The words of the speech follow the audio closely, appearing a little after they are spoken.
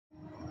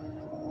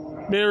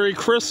Merry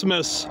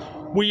Christmas.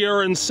 We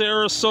are in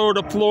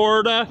Sarasota,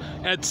 Florida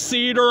at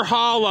Cedar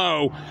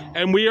Hollow,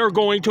 and we are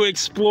going to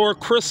explore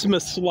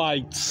Christmas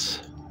lights.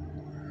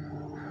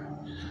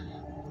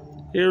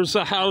 Here's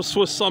a house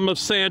with some of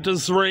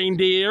Santa's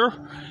reindeer,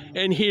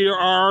 and here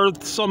are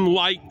some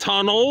light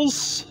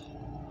tunnels.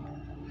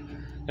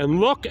 And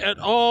look at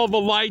all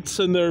the lights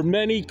in their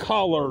many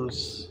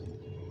colors.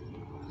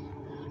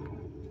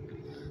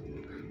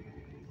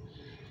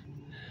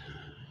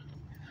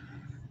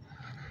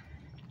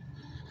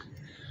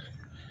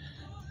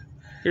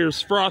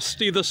 Here's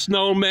Frosty the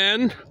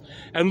Snowman,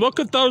 and look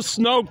at those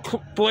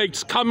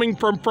snowflakes coming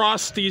from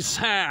Frosty's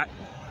hat.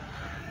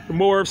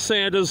 More of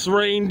Santa's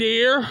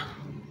reindeer.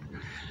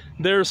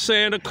 There's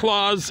Santa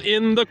Claus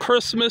in the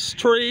Christmas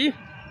tree.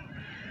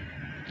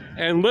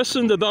 And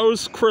listen to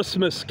those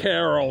Christmas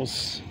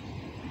carols.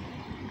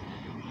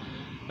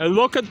 And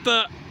look at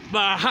the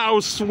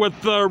house with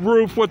the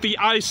roof with the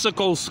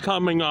icicles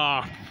coming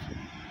off.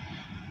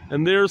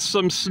 And there's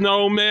some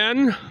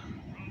snowmen.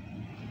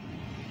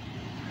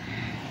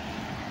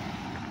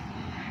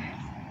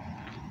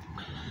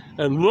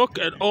 And look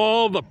at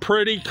all the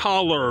pretty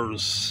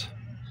colors.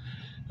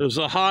 There's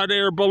a hot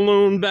air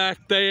balloon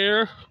back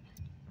there.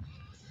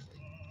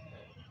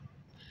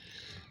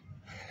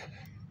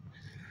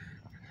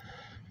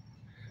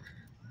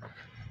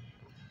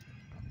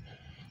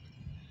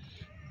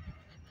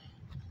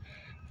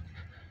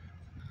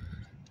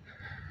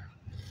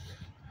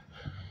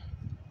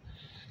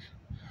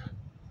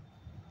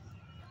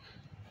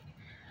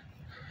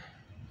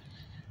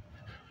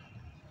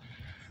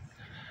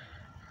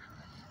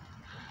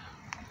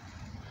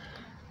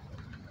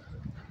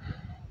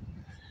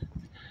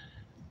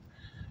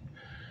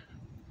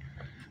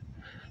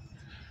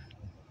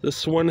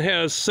 This one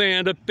has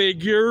Santa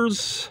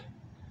figures.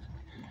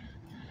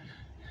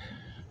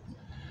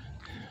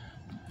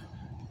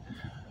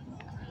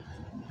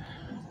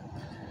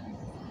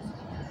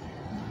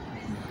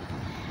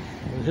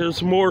 And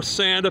here's more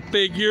Santa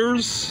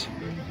figures.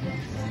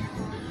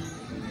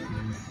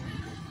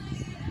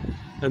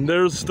 And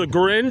there's the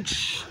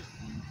Grinch.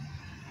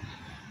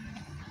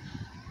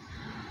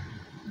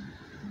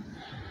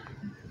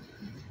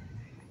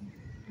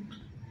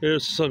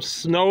 Here's some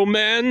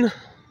snowmen.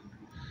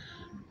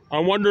 I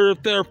wonder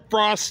if they're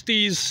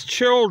Frosty's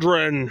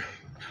children.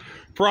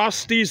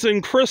 Frosty's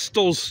and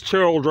Crystal's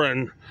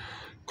children.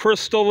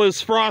 Crystal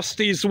is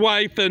Frosty's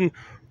wife in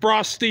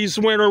Frosty's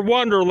Winter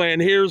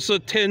Wonderland. Here's a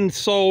tin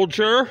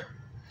soldier.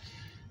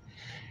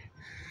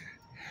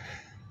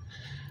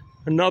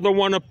 Another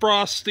one of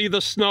Frosty the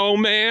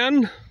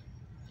Snowman.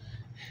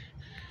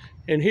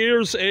 And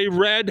here's a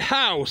red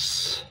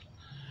house.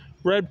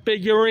 Red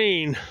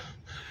figurine.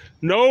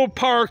 No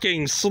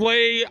parking,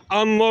 sleigh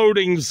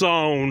unloading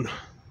zone.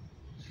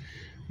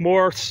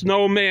 More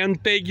snowman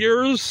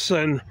figures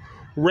and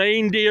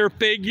reindeer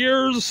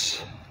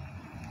figures.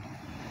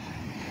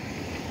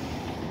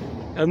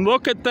 And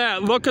look at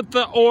that. Look at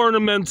the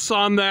ornaments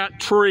on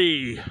that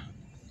tree.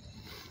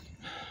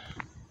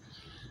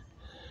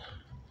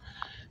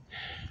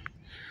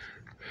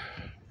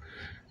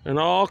 And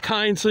all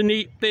kinds of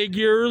neat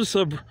figures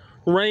of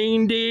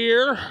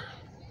reindeer.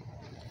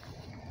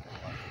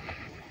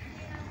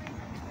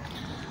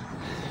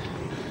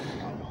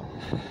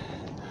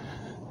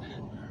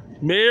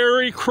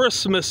 Merry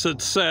Christmas,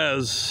 it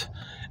says.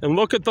 And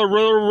look at the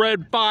little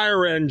red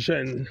fire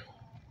engine.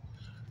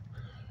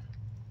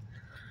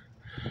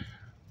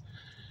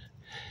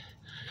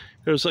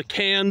 There's a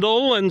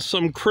candle and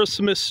some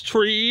Christmas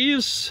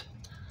trees.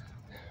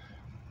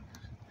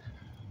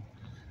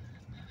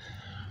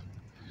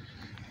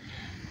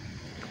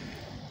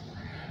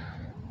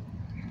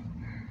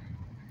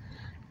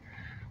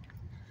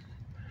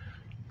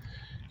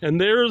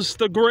 And there's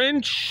the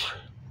Grinch.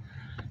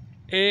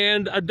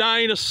 And a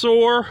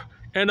dinosaur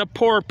and a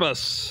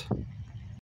porpoise.